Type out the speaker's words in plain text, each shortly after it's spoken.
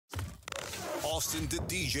Austin the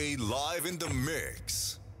DJ live in the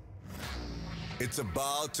mix. It's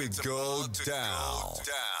about to go down.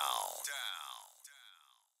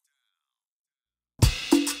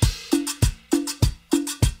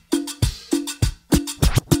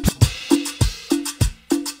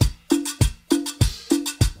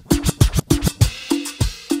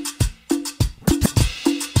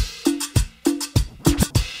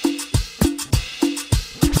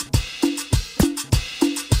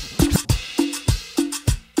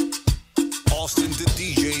 Austin the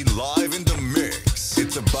DJ live in the mix.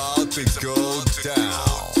 It's about to go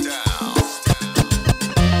down.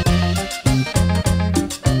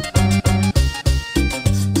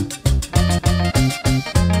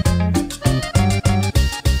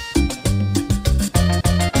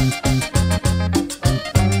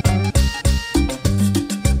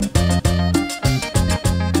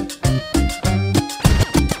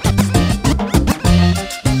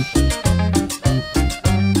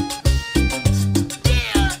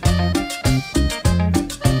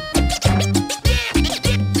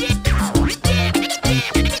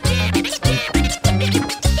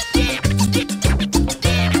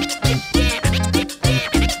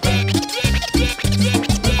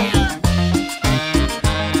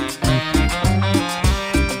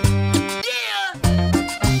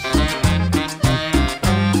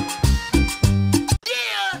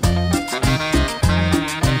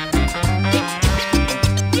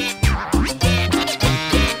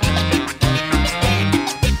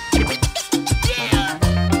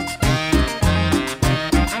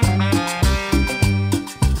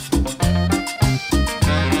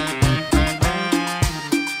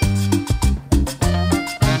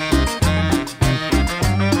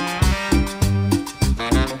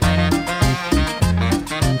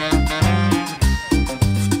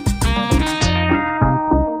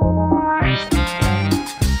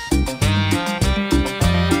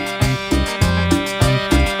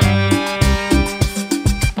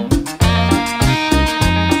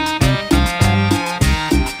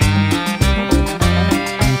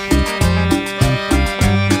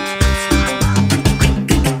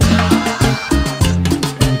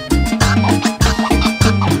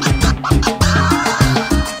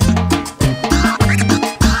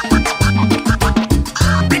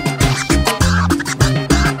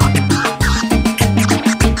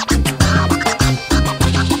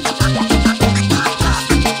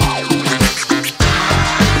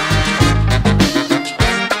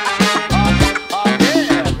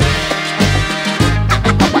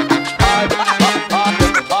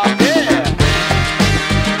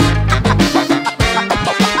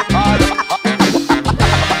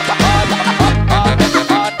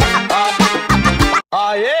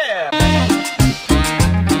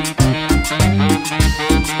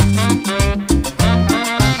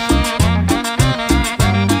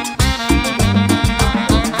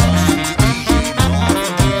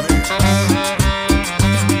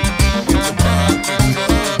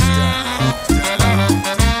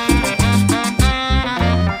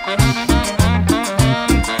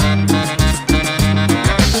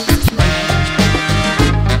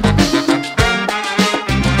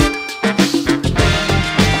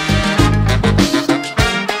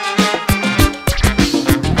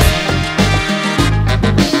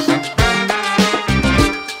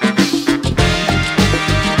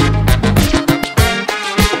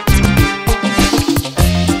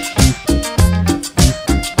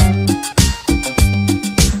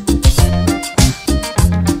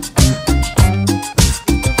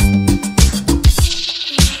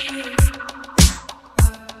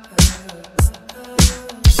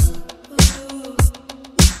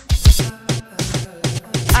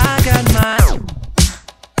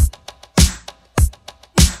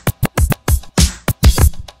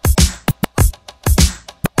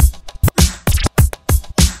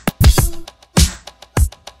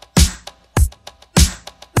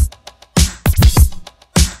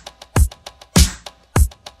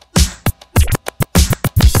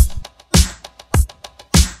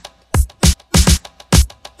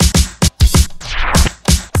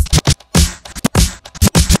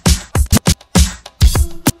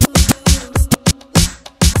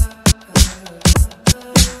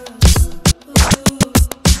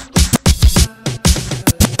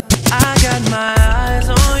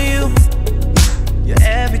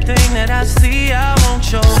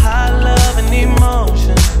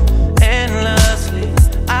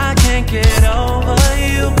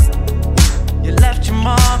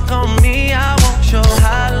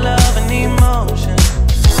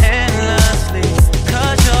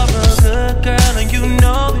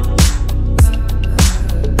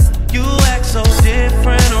 so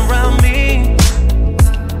different around me.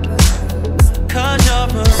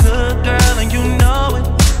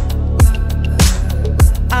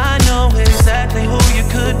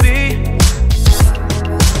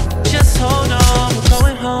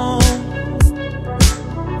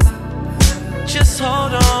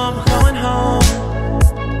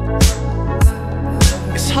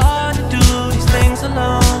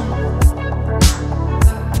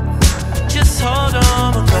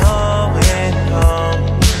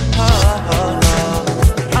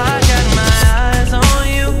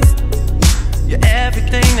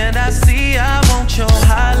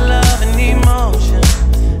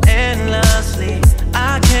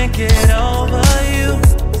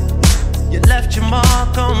 left your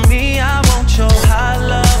mark on me. I want your high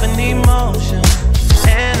love and emotion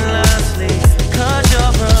endlessly. Cause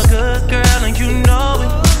you're a good girl and you know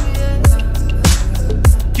it.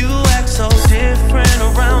 You act so different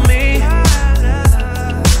around me.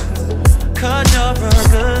 Cause you're a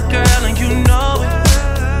good girl and you know it.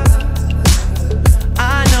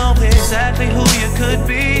 I know exactly who you could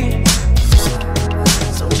be.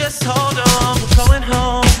 So just hold on, we're going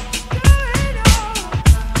home.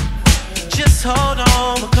 Just hold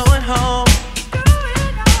on, we're going home.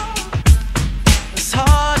 It's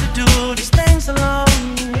hard to do these things alone.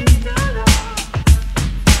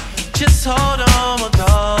 Just hold on, we're going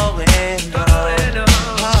home.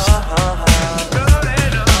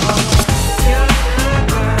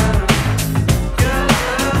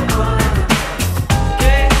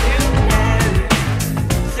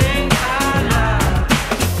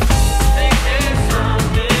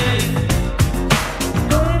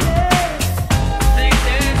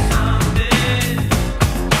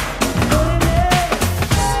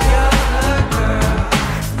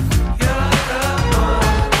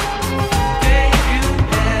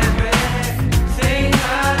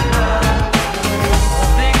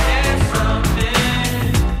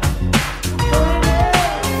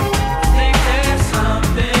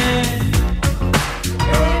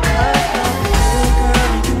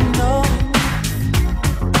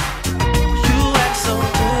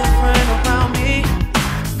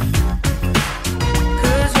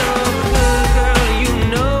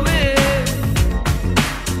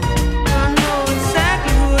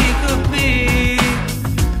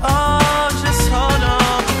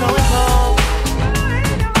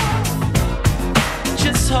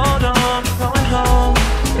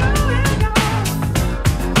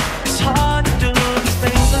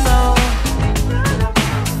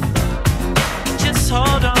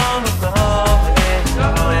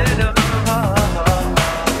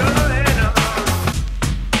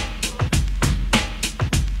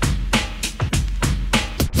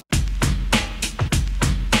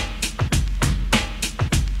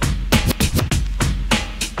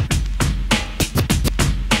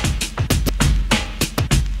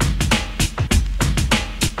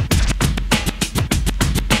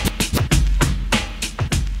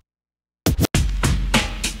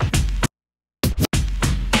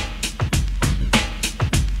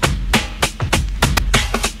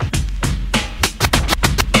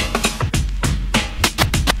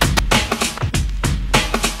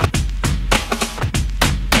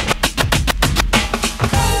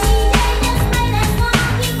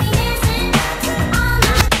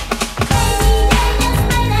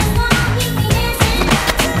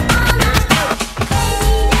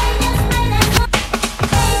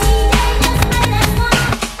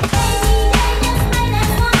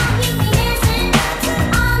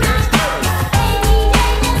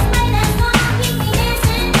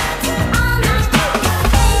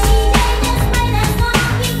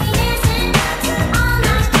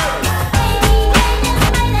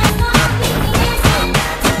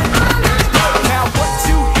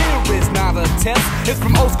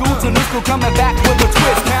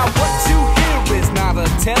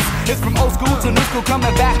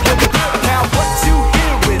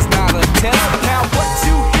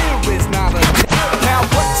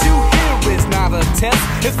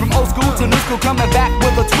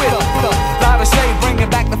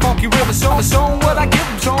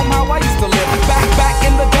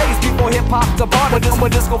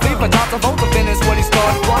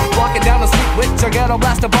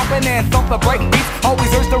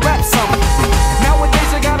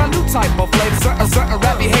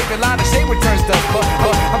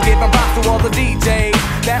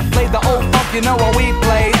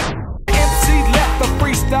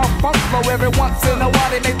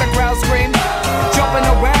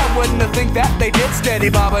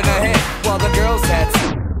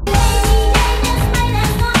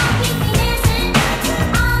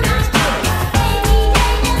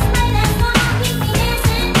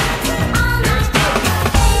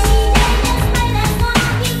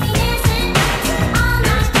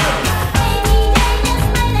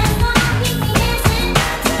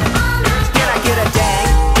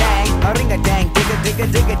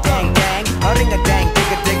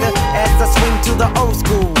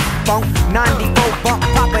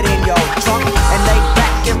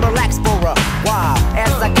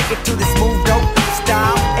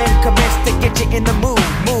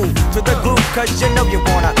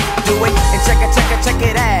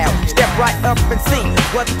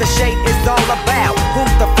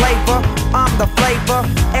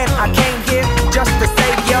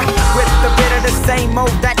 Same old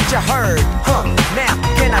that you heard, huh? Now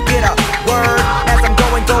can I get a word?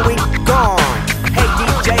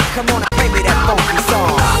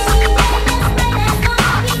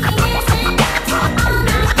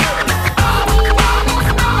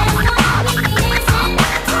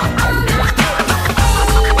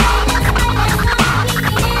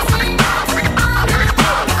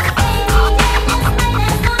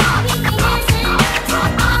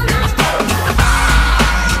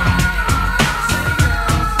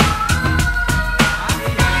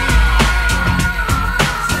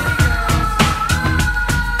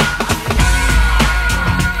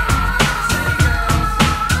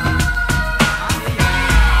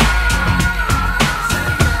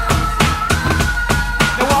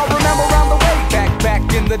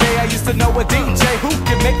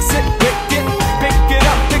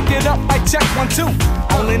 one too.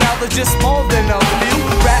 Only now there's just more than a few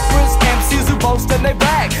rappers, MCs who boast and they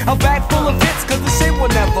brag. A bag full of hits, cause the shit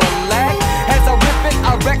will never lag. As I rip it,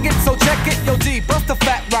 I wreck it, so check it. Yo, G, bust the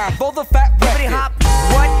fat rhyme for the fat record. Hop,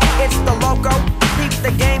 what? It's the logo. Keep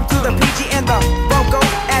the game to the PG and the BOGO.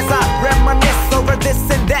 As I reminisce over this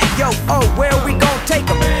and that. Yo, oh, where we gon' take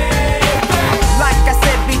 'em? Like I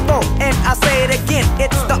said before, and I say it again,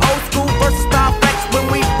 it's the old school versus style flex. When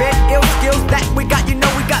we bit ill skills that we got, you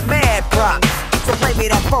know we got mad props. So play me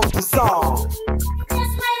that funky song.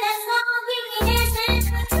 Just play that song, we can dance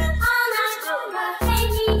it all night.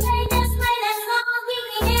 Baby, just play that song, we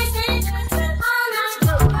can dance it all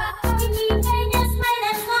night. Baby, just play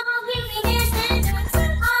that song, we can dance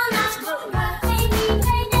it all night. Baby,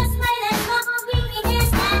 just play that song, we can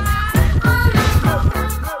dance it all night.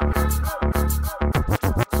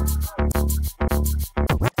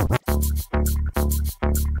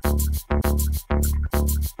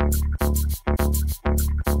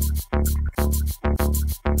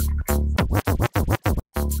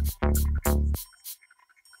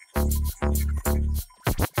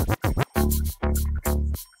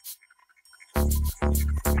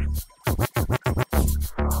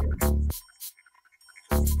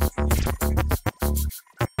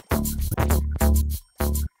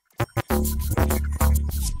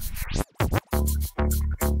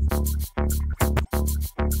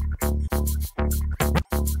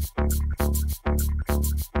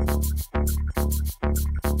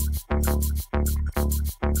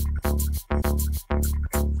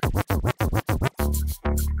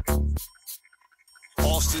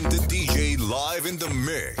 Austin the DJ live in the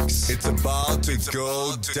mix. It's about to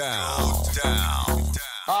go down. Yeah.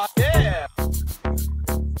 Yeah.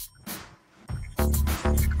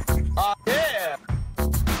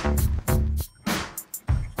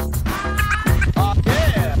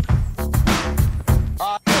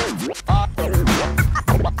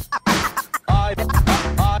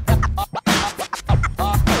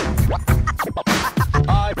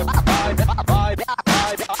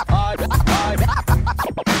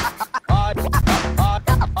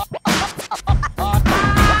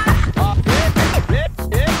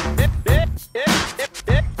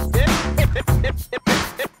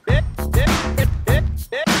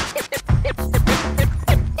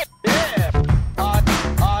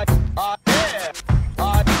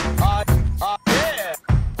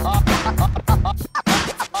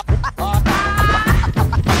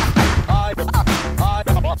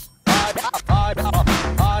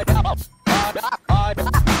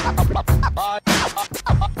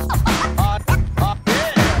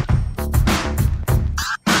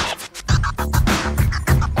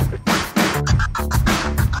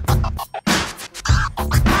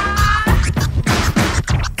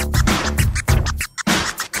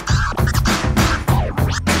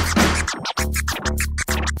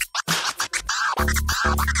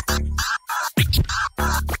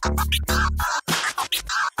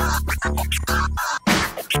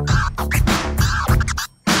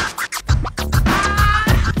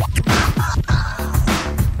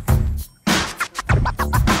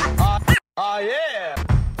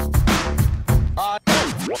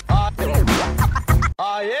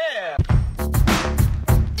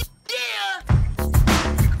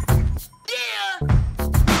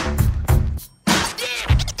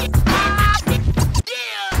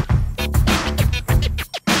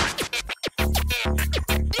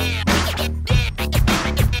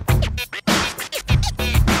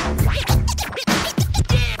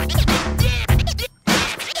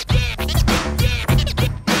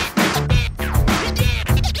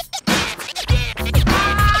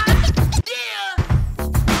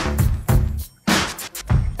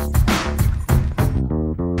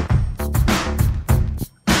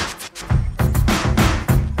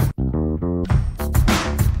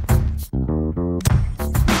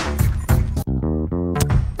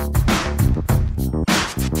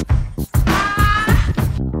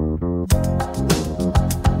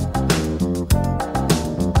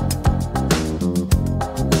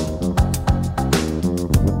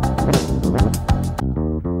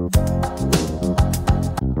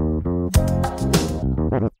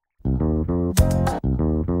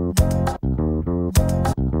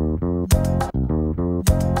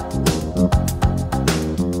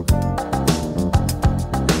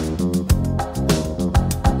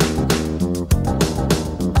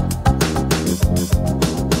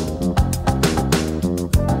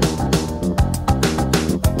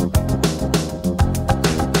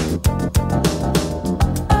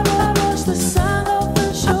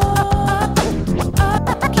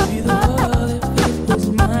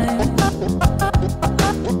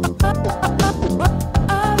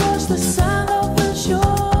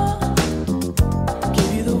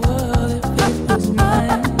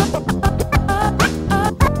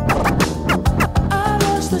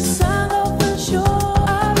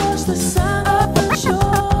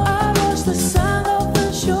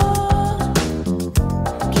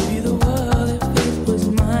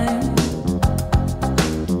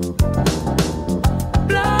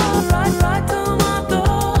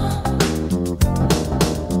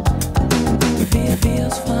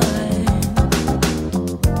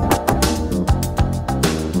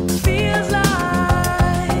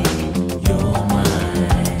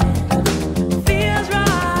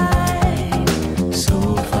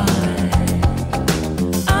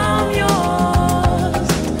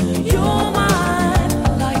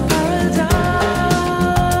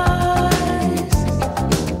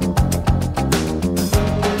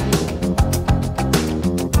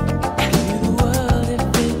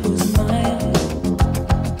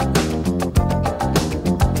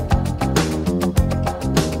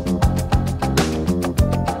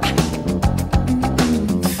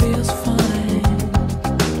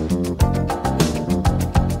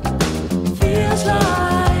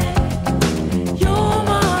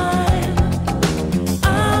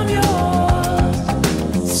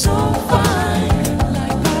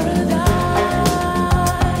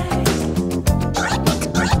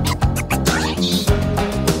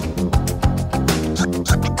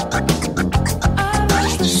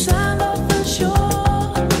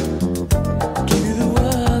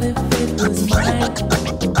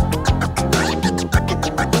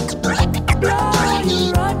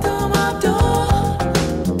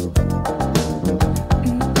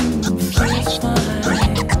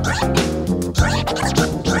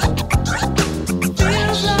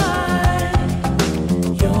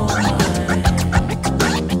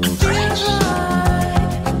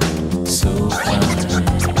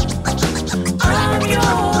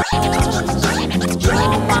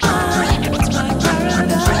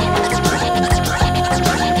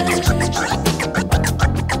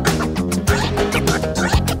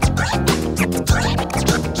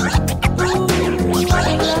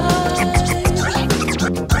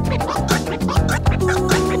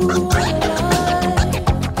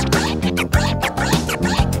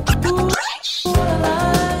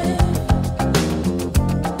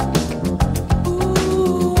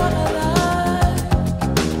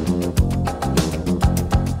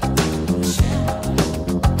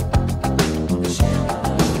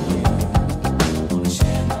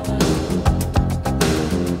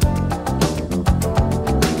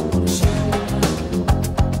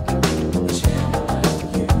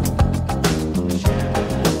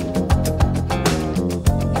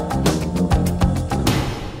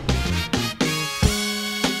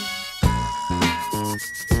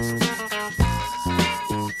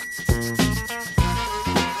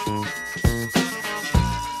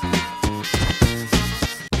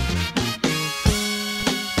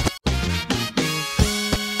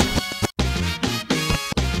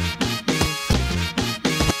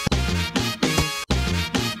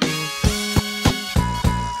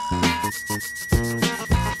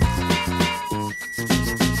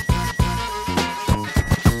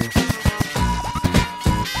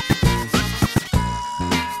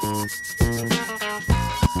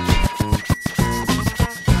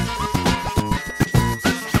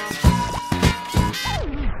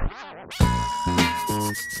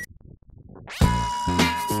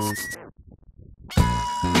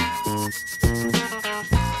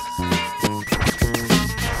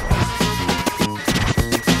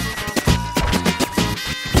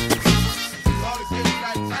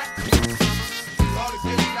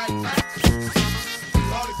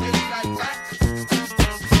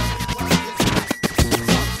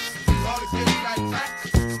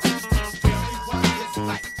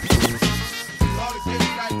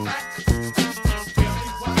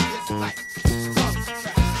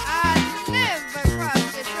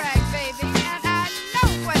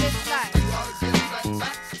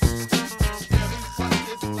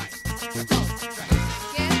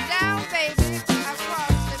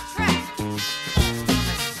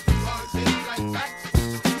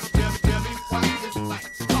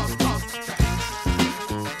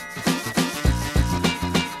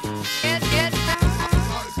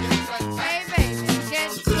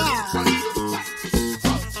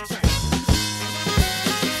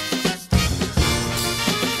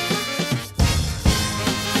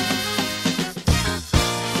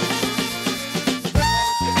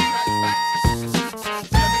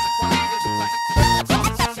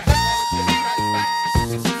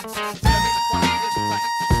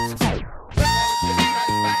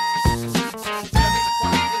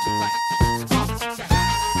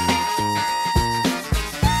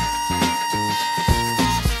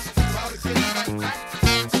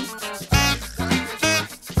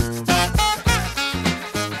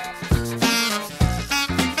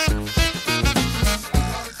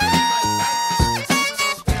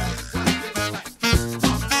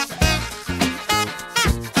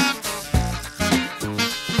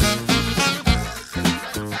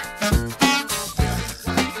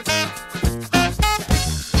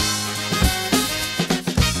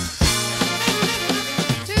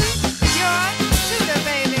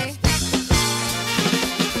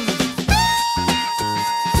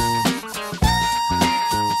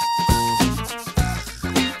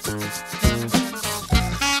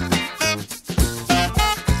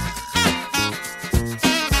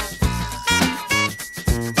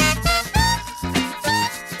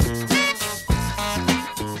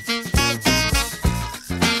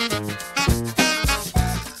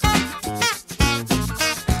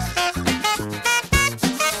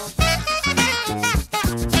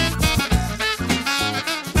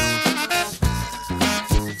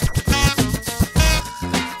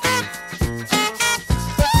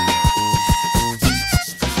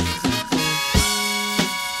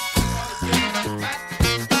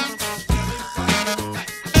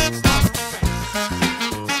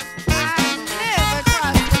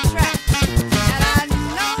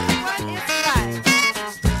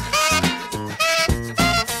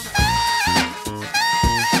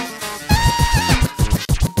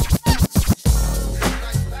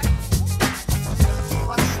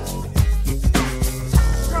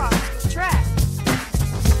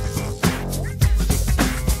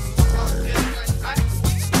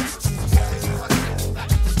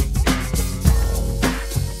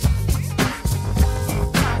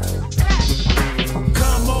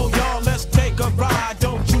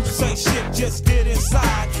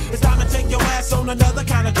 on another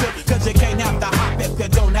kind of trip, cause you can't have the hop if you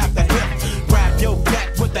don't have the hip. Grab your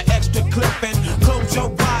back with the extra clip and close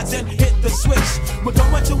your eyes and hit the switch. We're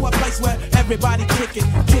going to a place where everybody kick it,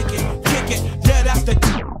 kick it, kick it. Yeah, that's the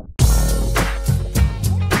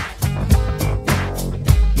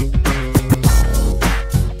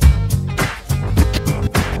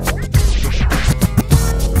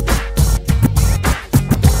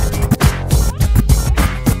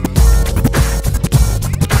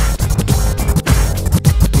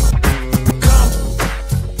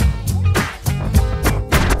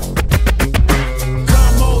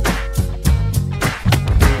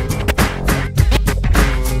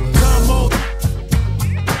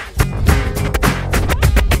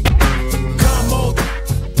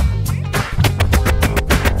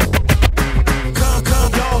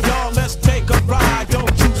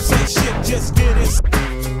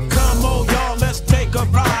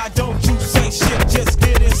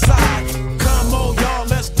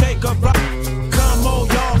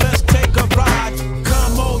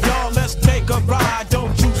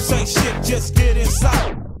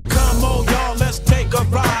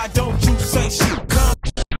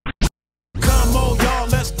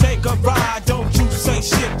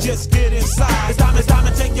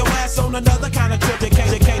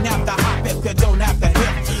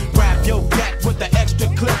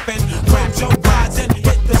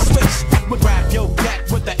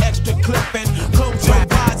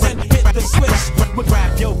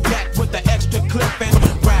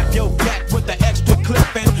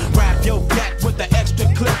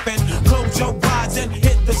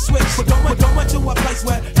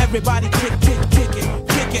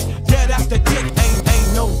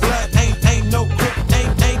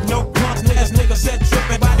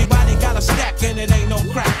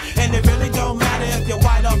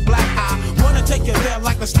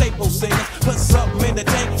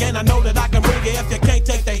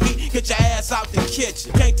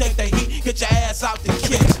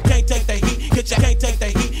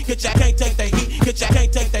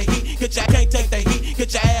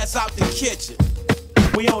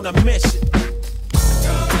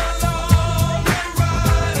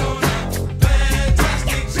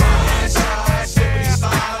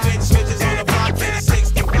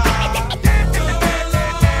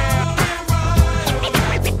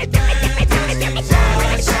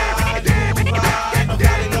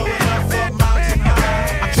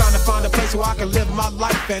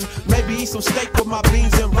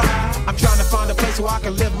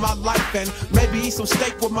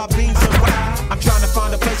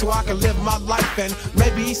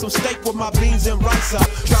some steak with my beans and rice up.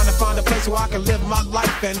 Trying to find a place where I can live my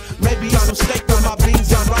life and maybe eat some steak with my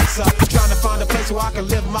beans and rice up. Trying to find a place where I can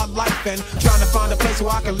live my life and trying to find a place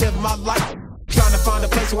where I can live my life. Trying to find a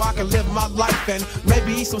place where I can live my life and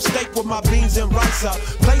maybe eat some steak with my beans and rice up.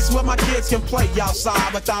 Place where my kids can play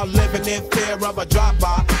outside without living in fear of a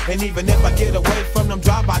drive-by. And even if I get away from them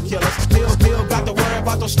drive-by killers, still got to worry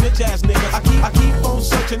about those snitch ass niggas. I keep on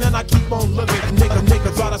searching and I keep on looking.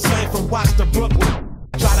 Niggas are the same from Watts to Brooklyn.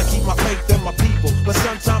 Try to keep my faith in my people, but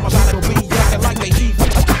sometimes my people be acting like they evil.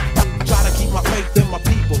 Try to keep my faith in my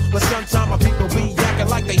people, but sometimes my people be acting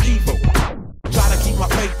like they evil. Try to keep my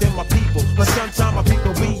faith in my people, but sometimes my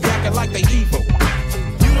people be acting like they evil.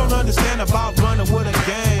 You don't understand about running with a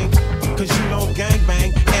gang, cause you don't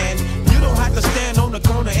gangbang. And you don't have to stand on the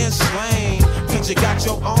corner and slang, cause you got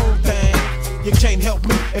your own thing. You can't help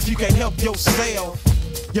me if you can't help yourself.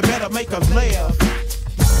 You better make a laugh.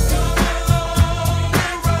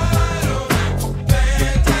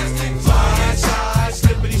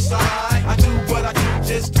 I do what I do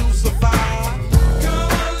just to survive. Come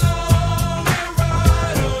along and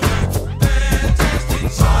ride on a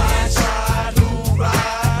fantastic side to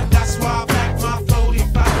ride. That's why I pack my 45.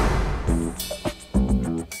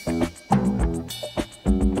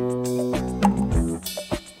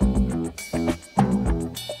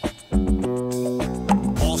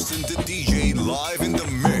 Austin the DJ live in the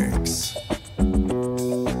mix.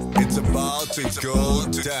 It's about to go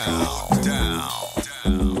down.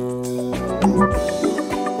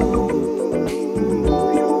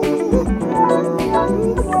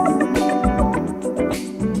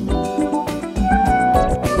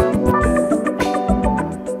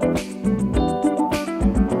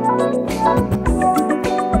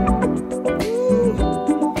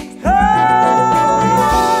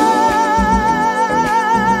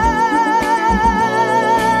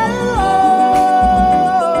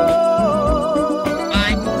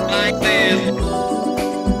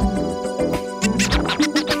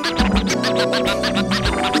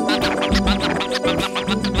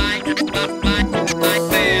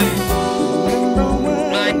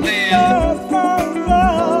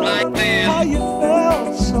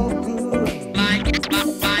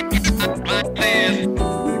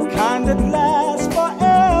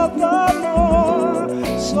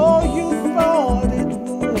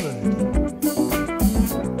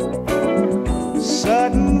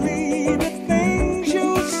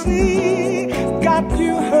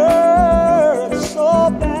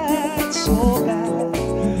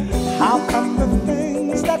 How come the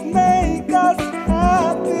things that make us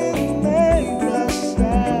happy make us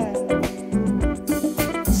sad?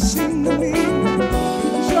 Seem to me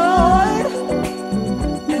joy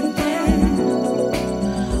and pain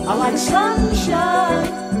are like sunshine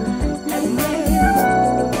and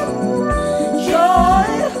rain. Joy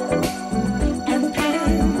and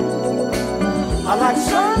pain are like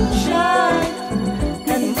sunshine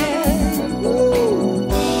and rain. Ooh.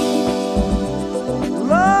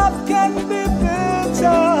 Love can be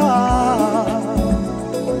bitter,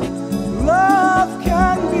 love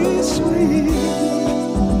can be sweet,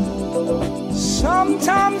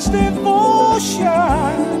 sometimes devotion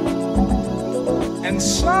and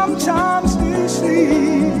sometimes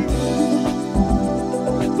deceit.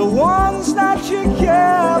 The ones that you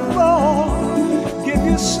care for give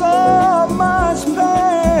you so much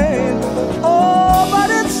pain. Oh, but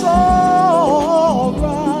it's all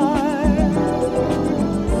right.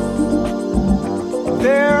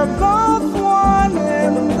 They're both one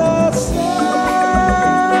and the same.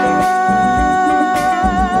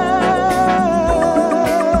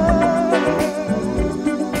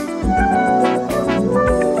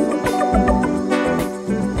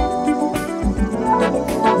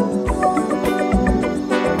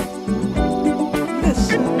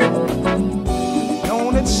 Listen,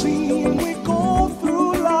 don't it seem we go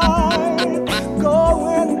through life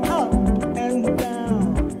going up and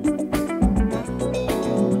down?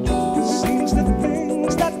 Seems the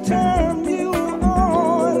things that turn you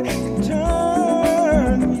on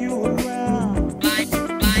turn you around.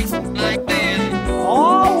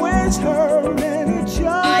 Always hurting each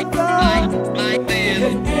other.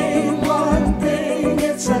 It ain't one thing,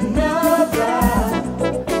 it's another.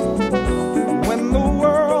 When the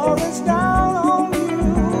world is down on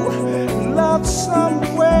you, love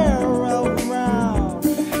somewhere around.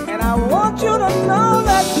 And I want you to know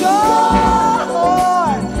that joy,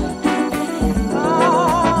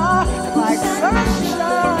 like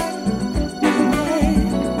sunshine and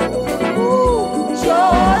rain. Ooh,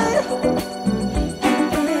 joy and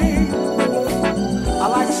pain are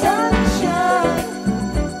like sunshine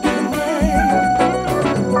and rain.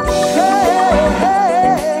 Hey, hey,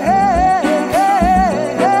 hey, hey,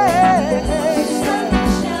 hey,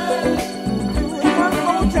 sunshine. Do it one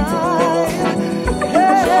more time.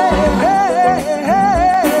 Hey, hey, hey,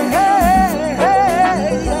 hey, hey,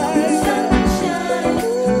 sunshine.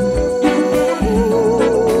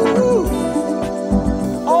 Ooh,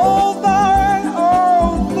 over and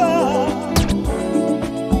over,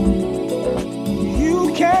 you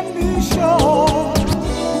can be sure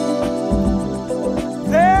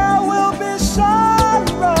there will be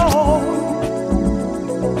sorrow,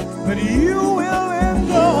 but you will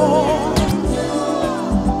endure.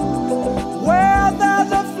 Where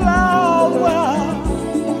there's a flower,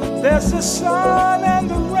 there's the sun and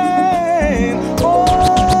the rain.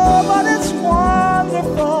 Oh, but it's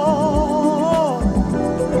wonderful.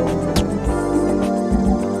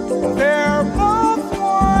 They're both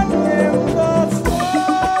one in the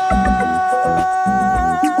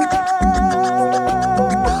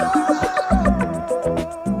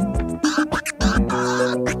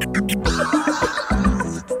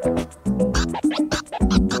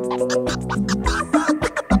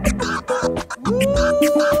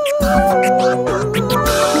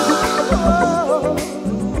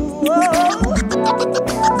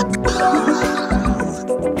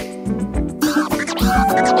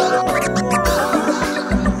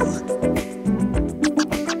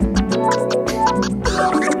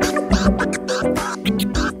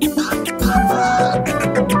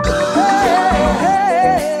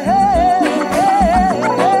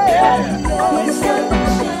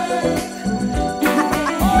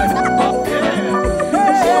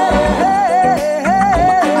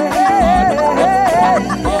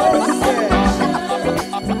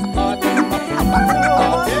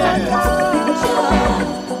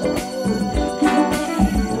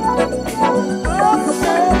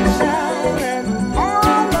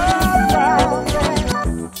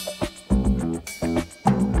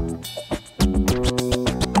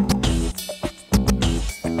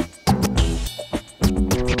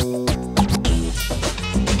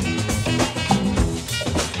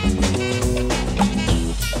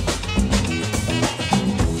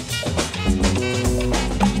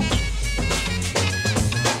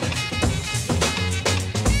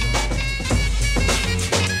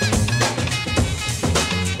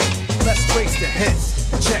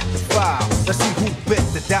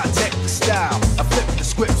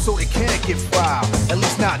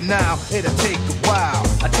now, it'll take a while.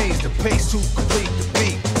 I change the pace to complete the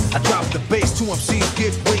beat. I drop the bass to MCs,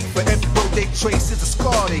 get weight. For every road they trace is a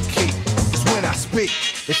scar they keep. speak.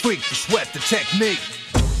 They freak to sweat the technique.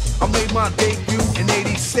 I made my debut in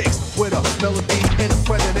 86 with a melody in a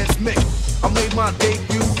president's mix. I made my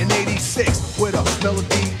debut in 86 with a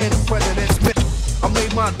melody in a president's mix. I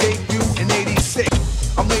made my debut in 86.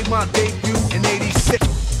 I made my debut in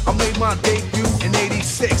 86. I made my debut in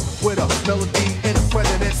 86 with a melody in a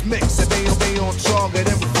president's mix. And they on target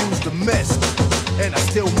and refuse to miss. And I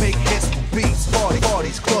still make hits for beats,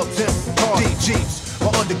 parties, clubs, and party jeeps.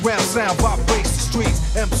 My underground sound vibrates the streets.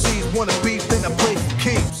 MCs wanna beef, then I play for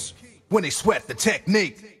keeps. When they sweat the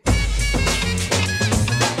technique.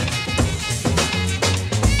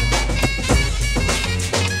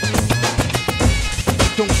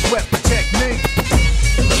 Don't sweat the technique.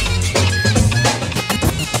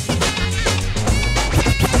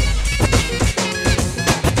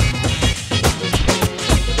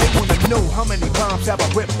 They wanna know how many rhymes have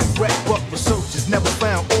I ripped and wrecked, but researchers never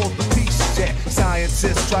found all the pieces yet.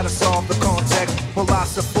 Scientists try to solve the context.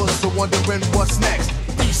 Philosophers are wondering what's next.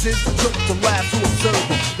 Pieces took the lab to observe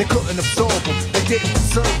them. They couldn't absorb them, they didn't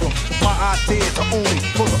deserve them. My ideas are only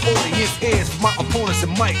for the audience ears. For my opponents, it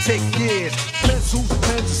might take years. Pencils,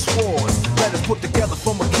 pens, and swords. Letters put together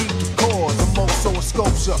from a key to chords. I'm also a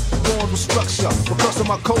sculpture, born with structure. Because of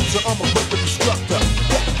my culture, I'm a rhythm instructor.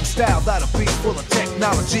 Technical style that'll be full of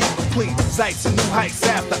technology. Complete sights and new heights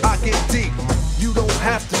after I get deep. You don't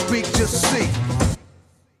have to speak, just see.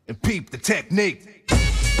 And peep the technique.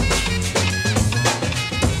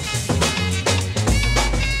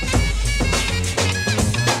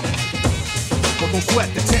 Don't sweat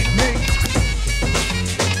the technique.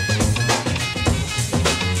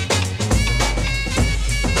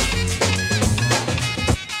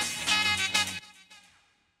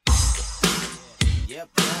 Yep.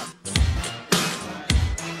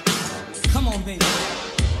 Come on, baby.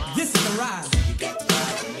 This is the ride. You got the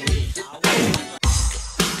ride for me.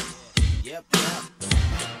 Yep.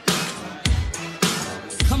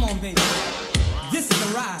 Come on, baby. This is the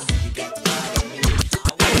ride. You got the ride for me.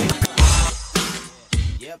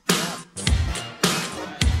 Yep.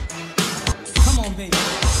 Come on, baby.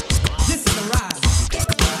 This is the ride.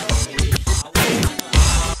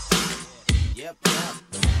 Yep.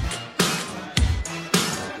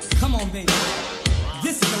 Come on, baby.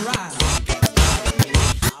 This is the ride.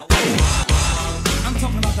 I'm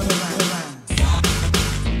talking about the ride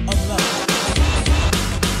of love.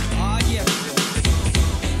 Oh yeah.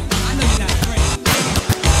 I know you're not afraid.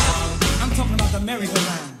 I'm talking about the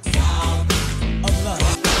merry-go-round.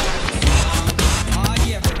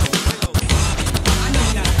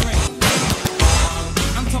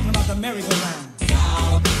 The merry-go-round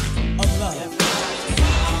of love.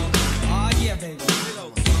 Oh yeah, baby.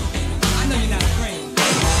 I know you're not afraid.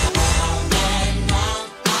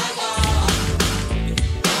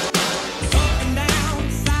 Up and down,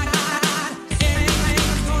 side,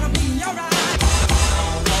 everything's gonna be alright.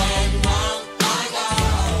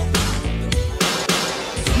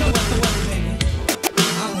 No what's the worry, baby.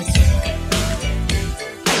 I'm with you.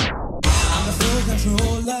 I'm the full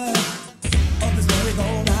controller of this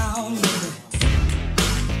merry-go-round.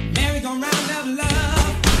 Merry-go-round of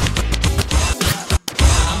love.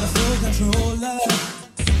 I'm the full controller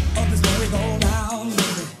of this merry-go-round.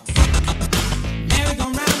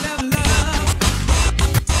 Merry-go-round of love.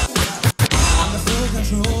 I'm the full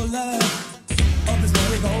controller of this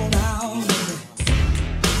merry-go-round.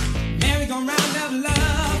 Merry-go-round of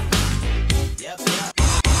love. Yep.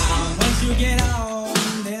 Once you get on,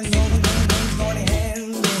 there's no one's gonna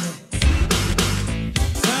handle it.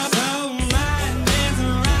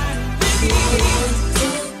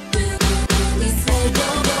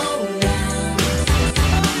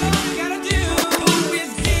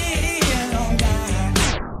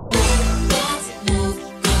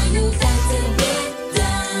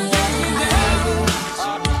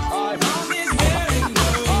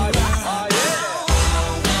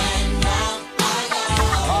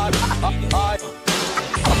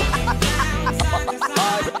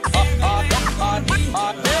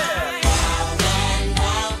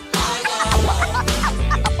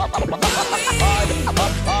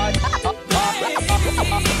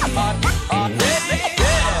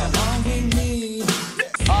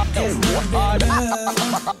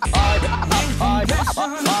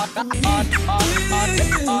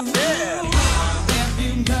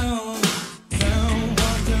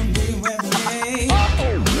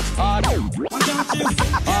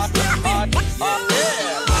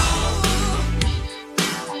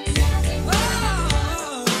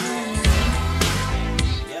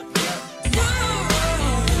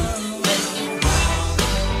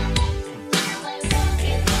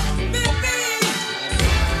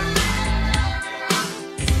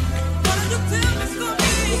 Tell me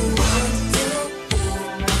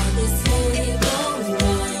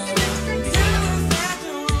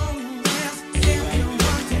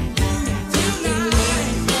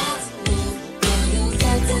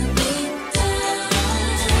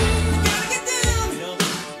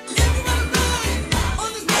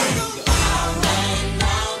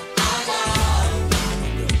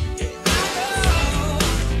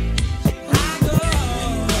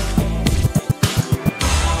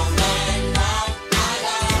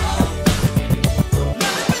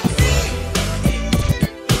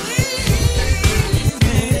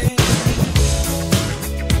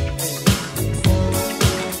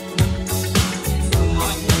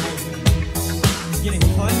getting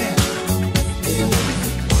funny.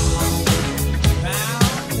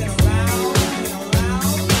 Round and around and around.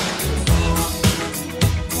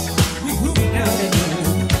 We grooving now, baby.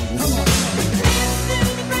 Come on.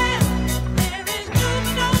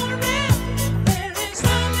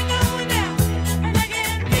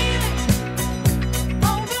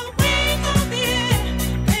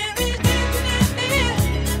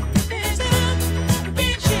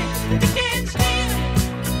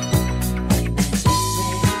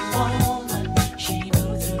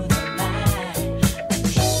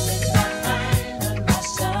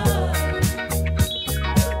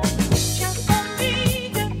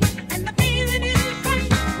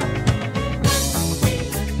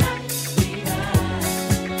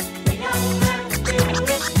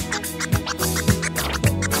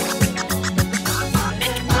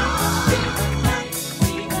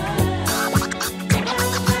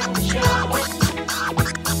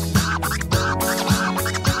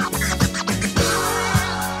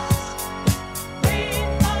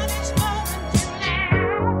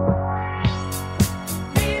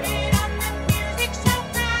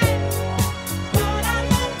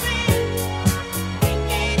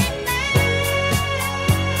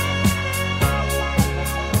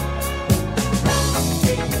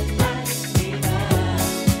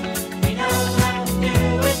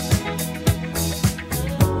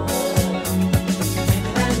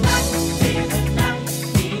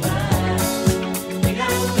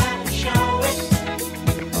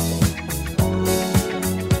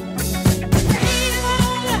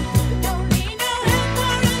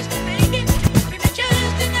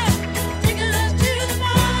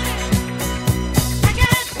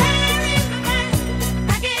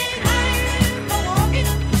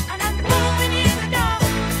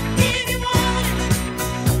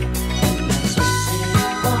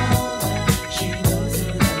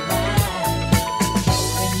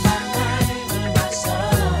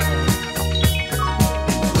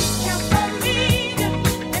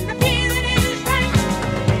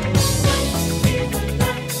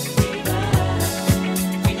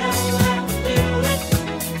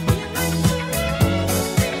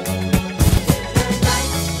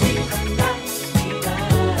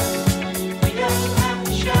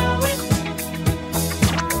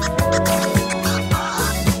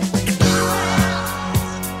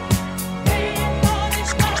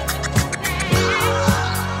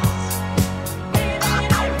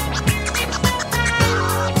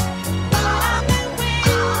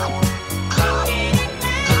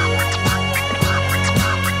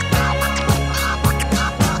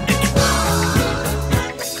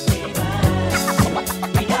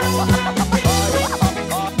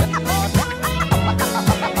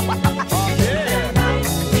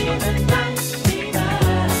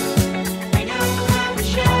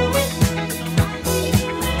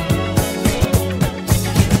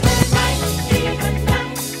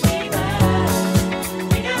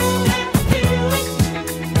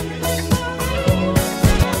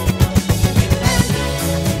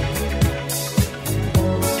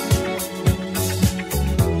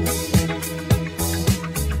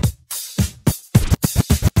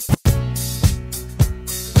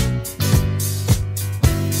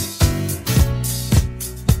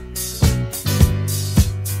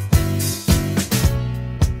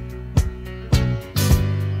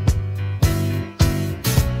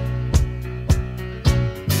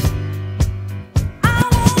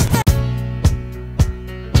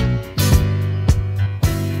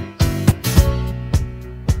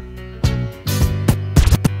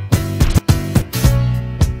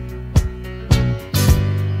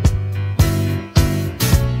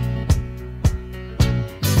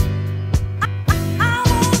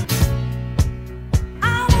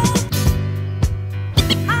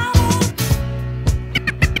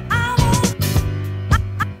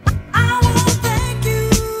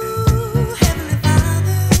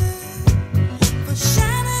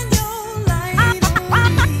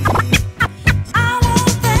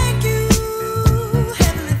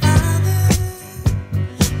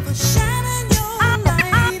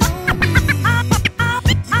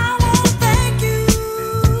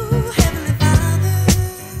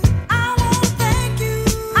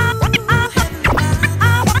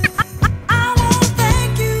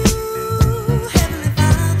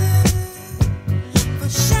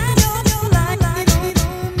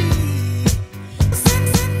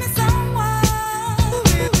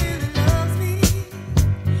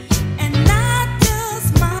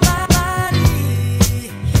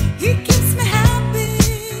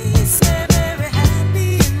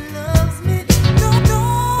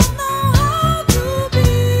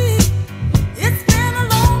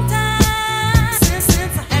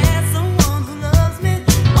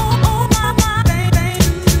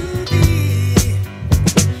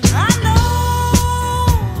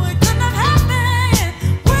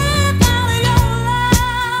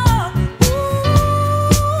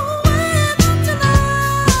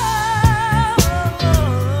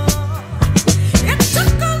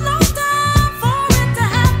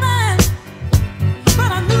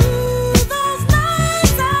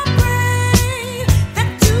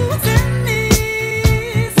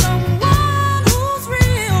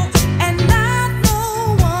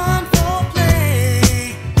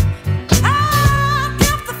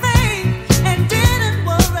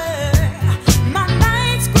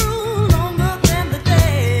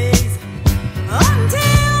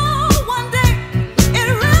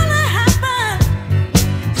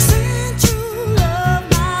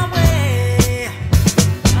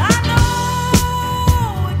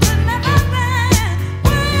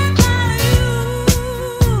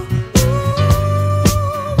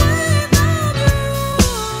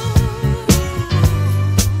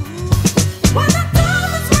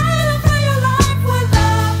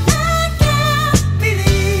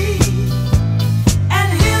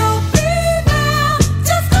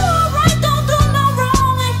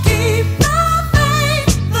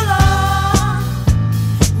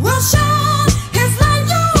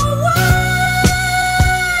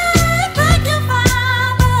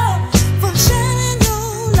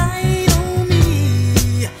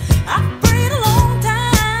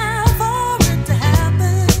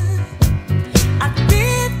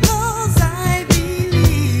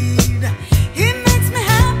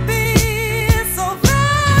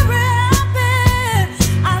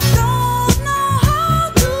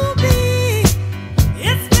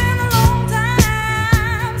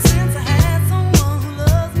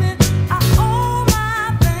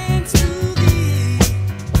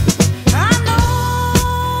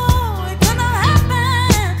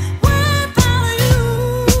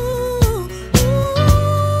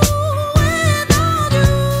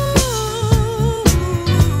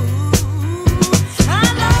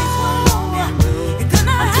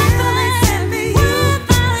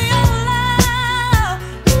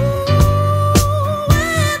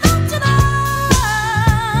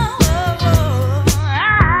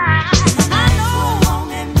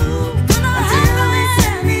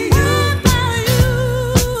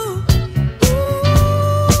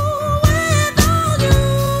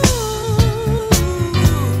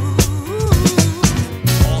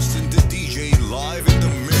 live in the